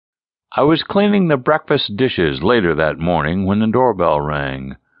I was cleaning the breakfast dishes later that morning when the doorbell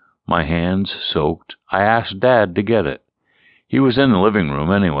rang. My hands soaked, I asked Dad to get it. He was in the living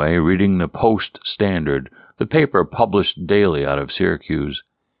room anyway, reading the Post-Standard, the paper published daily out of Syracuse.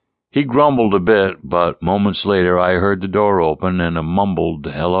 He grumbled a bit, but moments later I heard the door open and a mumbled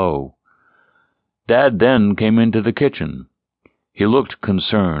hello. Dad then came into the kitchen. He looked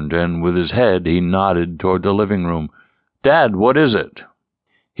concerned, and with his head he nodded toward the living room. "Dad, what is it?"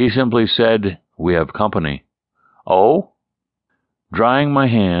 He simply said, "We have company." "Oh?" Drying my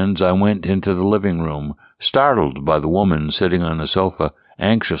hands, I went into the living room, startled by the woman sitting on the sofa,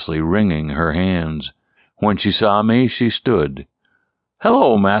 anxiously wringing her hands. When she saw me, she stood.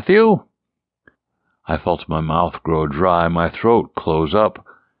 "Hello, Matthew." I felt my mouth grow dry, my throat close up,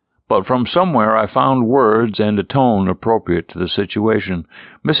 but from somewhere I found words and a tone appropriate to the situation.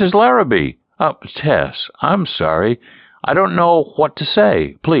 "Mrs. Larrabee! Tess, I'm sorry. I don't know what to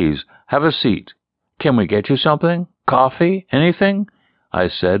say. Please, have a seat. Can we get you something? Coffee? Anything?" I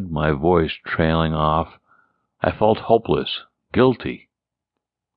said, my voice trailing off. I felt hopeless, guilty.